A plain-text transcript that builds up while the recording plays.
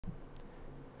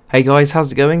Hey guys,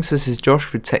 how's it going? So this is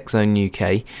Josh with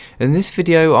TechZoneUK. In this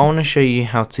video I want to show you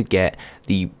how to get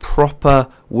the proper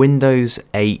Windows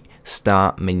 8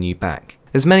 start menu back.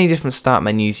 There's many different start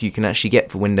menus you can actually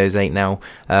get for Windows 8 now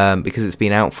because it's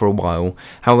been out for a while.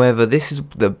 However, this is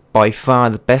by far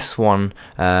the best one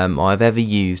I've ever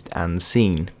used and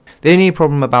seen. The only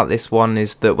problem about this one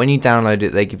is that when you download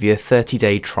it they give you a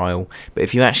 30-day trial, but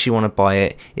if you actually want to buy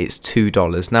it, it's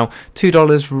 $2. Now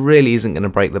 $2 really isn't going to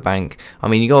break the bank. I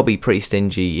mean, you got to be pretty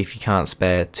stingy if you can't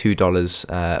spare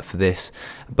 $2 for this,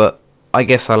 but I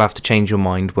guess I'll have to change your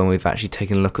mind when we've actually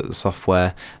taken a look at the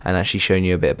software and actually shown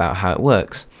you a bit about how it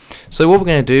works. So what we're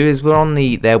going to do is we're on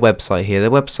their website here. Their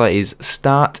website is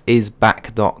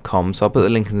StartIsBack.com, so I'll put the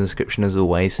link in the description as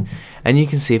always, and you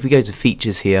can see if we go to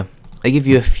features here, they give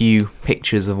you a few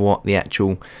pictures of what the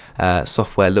actual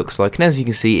software looks like, and as you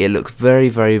can see it looks very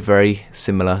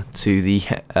similar to the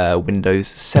Windows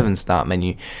 7 start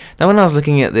menu. Now when I was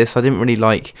looking at this I didn't really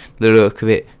like the look of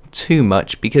it too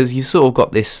much because you sort of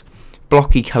got this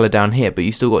blocky colour down here but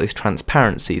you still got this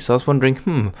transparency, so I was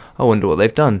wondering I wonder what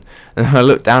they've done, and then I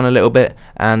looked down a little bit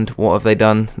and what have they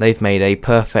done? They've made a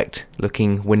perfect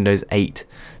looking Windows 8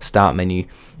 start menu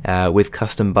with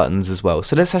custom buttons as well.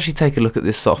 So let's actually take a look at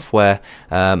this software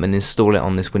and install it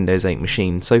on this Windows 8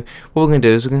 machine. So what we're going to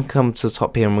do is we're going to come to the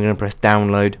top here and we're going to press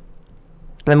download.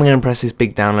 Then we're going to press this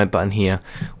big download button here,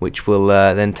 which will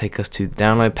then take us to the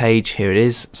download page. Here it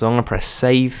is. So I'm going to press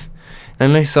save.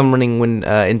 And notice I'm running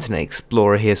Internet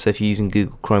Explorer here, so if you're using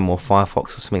Google Chrome or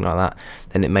Firefox or something like that,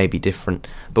 then it may be different.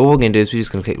 But what we're going to do is we're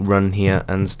just going to click run here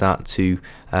and start to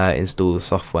install the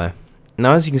software.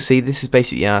 Now as you can see, this is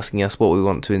basically asking us what we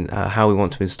want to how we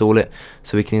want to install it.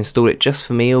 So we can install it just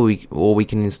for me, or we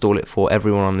can install it for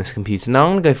everyone on this computer. Now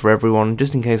I'm going to go for everyone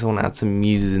just in case I want to add some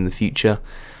users in the future.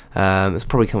 It's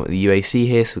probably come with the UAC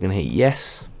here, so we're going to hit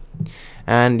yes.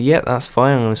 And yeah, that's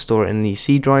fine. I'm going to store it in the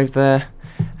C drive there.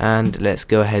 And let's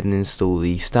go ahead and install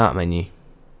the start menu.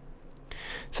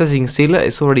 So as you can see, look,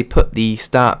 it's already put the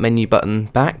start menu button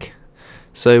back.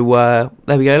 So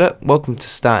there we go, look, welcome to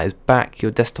StartIsBack,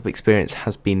 your desktop experience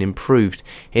has been improved.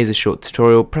 Here's a short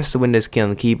tutorial. Press the Windows key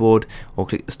on the keyboard or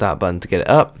click the start button to get it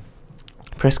up.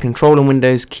 Press Control and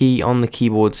Windows key on the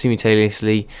keyboard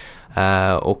simultaneously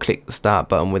or click the start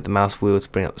button with the mouse wheel to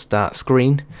bring up the start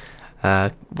screen.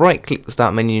 Right click the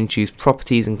start menu and choose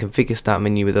properties and configure start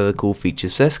menu with other cool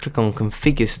features. So let's click on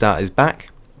configure StartIsBack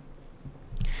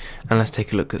and let's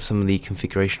take a look at some of the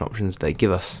configuration options they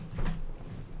give us.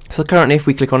 So currently if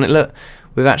we click on it, look,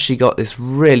 we've actually got this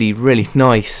really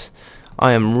nice,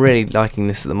 I am really liking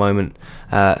this at the moment,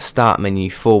 start menu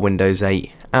for Windows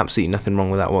 8. Absolutely nothing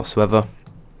wrong with that whatsoever.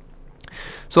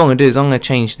 So what I'm going to do is I'm going to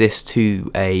change this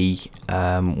to a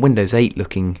Windows 8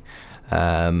 looking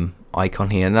icon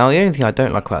here. Now the only thing I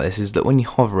don't like about this is that when you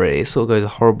hover it, it sort of goes a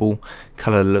horrible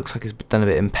colour, looks like it's done a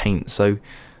bit in paint. So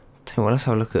tell you what, let's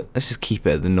have a look at, let's just keep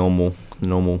it at the normal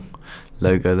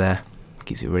logo there.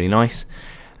 Keeps it really nice.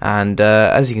 And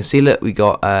as you can see, look, we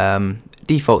got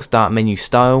default start menu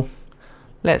style.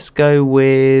 Let's go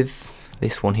with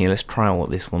this one here. Let's try out what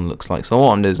this one looks like. So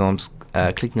what I'm doing is I'm just,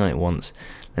 clicking on it once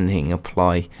and hitting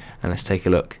apply, and let's take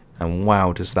a look. And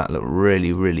wow, does that look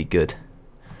really good.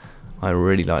 I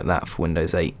really like that for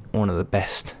Windows 8. One of the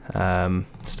best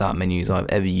start menus I've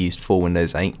ever used for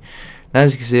Windows 8. Now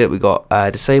as you can see, we got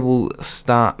disable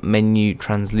start menu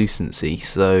translucency.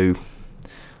 So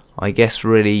I guess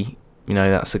really, you know,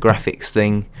 that's a graphics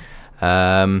thing.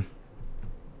 Disable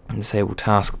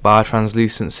taskbar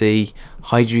translucency,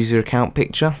 hide user account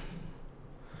picture.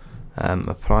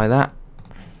 Apply that,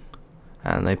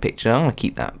 and no picture. I'm gonna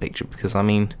keep that picture because I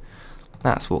mean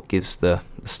that's what gives the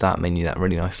start menu that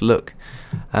really nice look.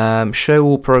 Show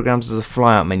all programs as a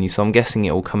flyout menu, so I'm guessing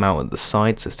it will come out at the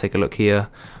sides. Let's take a look here.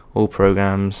 All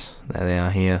programs, there they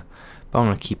are here. But I'm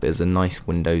going to keep it as a nice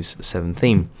Windows 7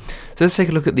 theme. So let's take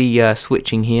a look at the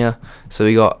switching here. So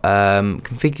we got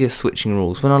configure switching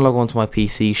rules. When I log on to my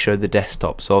PC, show the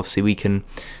desktop. So obviously we can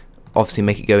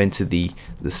make it go into the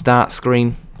start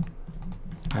screen.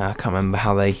 I can't remember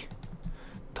how they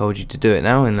told you to do it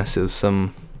now, unless it was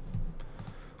some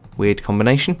weird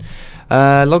combination.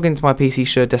 Log into my PC,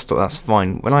 show desktop, that's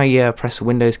fine. When I press the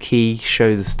Windows key,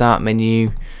 show the start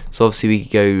menu, so obviously we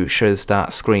could go show the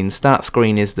start screen. The start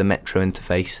screen is the Metro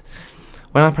interface.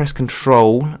 When I press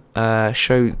Control,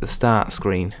 show the start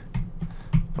screen.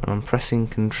 When I'm pressing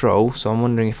Control, so I'm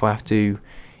wondering if I have to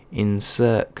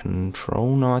insert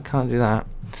Control. No, I can't do that.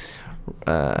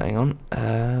 Hang on.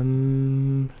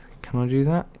 Can I do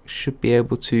that? Should be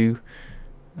able to.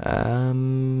 That's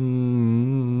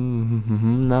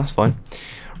fine.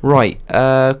 Right,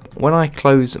 when I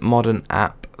close modern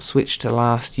app start, switch to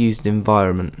last used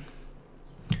environment.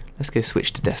 Let's go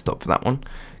switch to desktop for that one.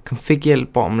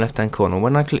 Configure bottom left hand corner.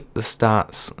 When I click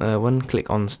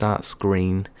on start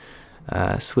screen,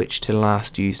 switch to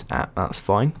last used app, that's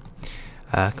fine.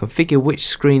 Configure which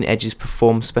screen edges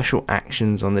perform special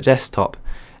actions on the desktop.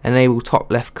 Enable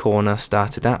top left corner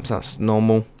started apps, that's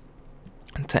normal.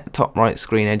 Top right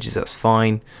screen edges, that's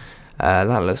fine.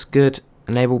 That looks good.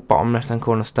 Enable bottom left hand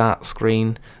corner start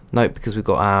screen. Note, because we've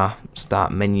got our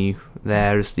start menu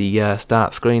there as the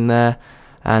start screen there.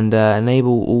 And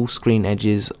enable all screen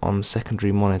edges on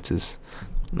secondary monitors.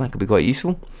 That could be quite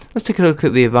useful. Let's take a look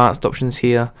at the advanced options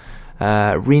here.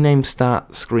 Rename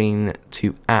start screen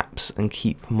to apps and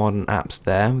keep modern apps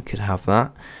there. We could have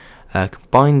that.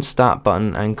 Combine start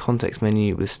button and context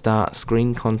menu with start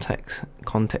screen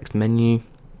context menu.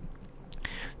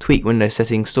 Tweak Windows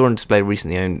settings. Store and display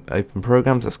recently opened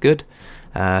programs. That's good.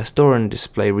 Store and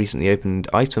display recently opened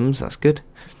items. That's good.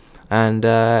 And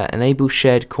enable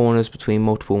shared corners between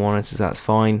multiple monitors. That's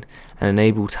fine. And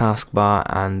enable taskbar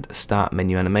and start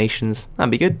menu animations.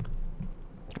 That'd be good.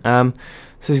 So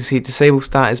as you can see, disable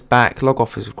StartIsBack. Log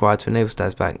off is required to enable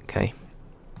StartIsBack. Okay.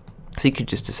 So you could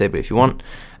just disable it if you want.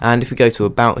 And if we go to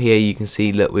about here, you can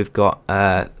see, look, we've got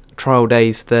trial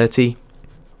days 30.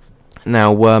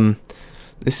 Now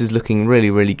this is looking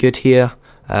really good here.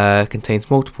 Contains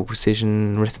multiple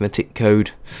precision arithmetic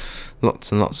code,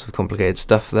 lots and lots of complicated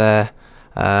stuff there,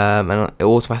 and it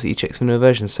automatically checks for new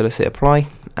versions. So let's hit apply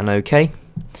and OK,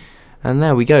 and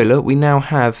there we go. Look, we now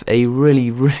have a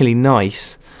really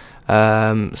nice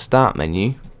start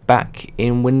menu back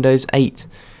in Windows 8.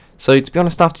 So to be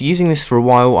honest, after using this for a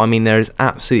while, I mean, there is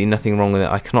absolutely nothing wrong with it.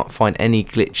 I cannot find any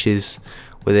glitches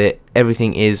with it.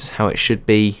 Everything is how it should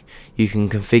be. You can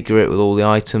configure it with all the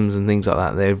items and things like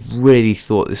that. They've really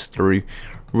thought this through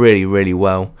really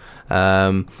well.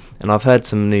 And I've heard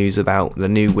some news about the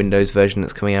new Windows version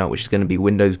that's coming out, which is going to be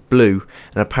Windows Blue,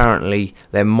 and apparently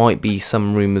there might be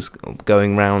some rumours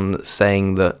going around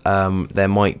saying that there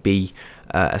might be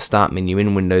a start menu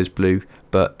in Windows Blue,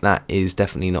 but that is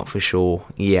definitely not for sure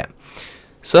yet.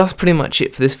 So that's pretty much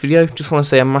it for this video. Just want to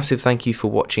say a massive thank you for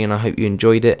watching, and I hope you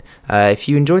enjoyed it. If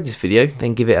you enjoyed this video,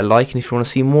 then give it a like, and if you want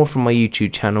to see more from my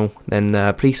YouTube channel,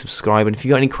 then please subscribe. And if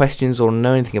you've got any questions or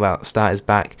know anything about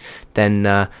StartIsBack, then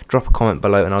drop a comment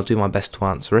below and I'll do my best to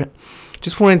answer it.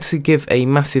 Just wanted to give a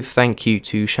massive thank you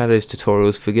to Shadows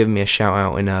Tutorials for giving me a shout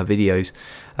out in our videos.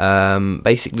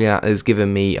 Basically that has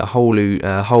given me a whole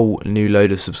new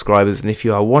load of subscribers, and if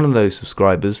you are one of those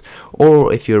subscribers,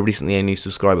 or if you're recently a new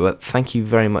subscriber, thank you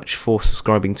very much for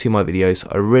subscribing to my videos.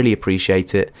 I really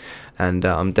appreciate it, and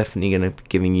I'm definitely going to be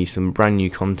giving you some brand new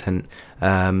content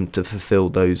to fulfill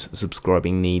those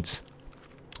subscribing needs.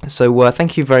 So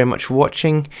thank you very much for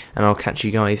watching, and I'll catch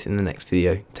you guys in the next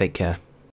video. Take care.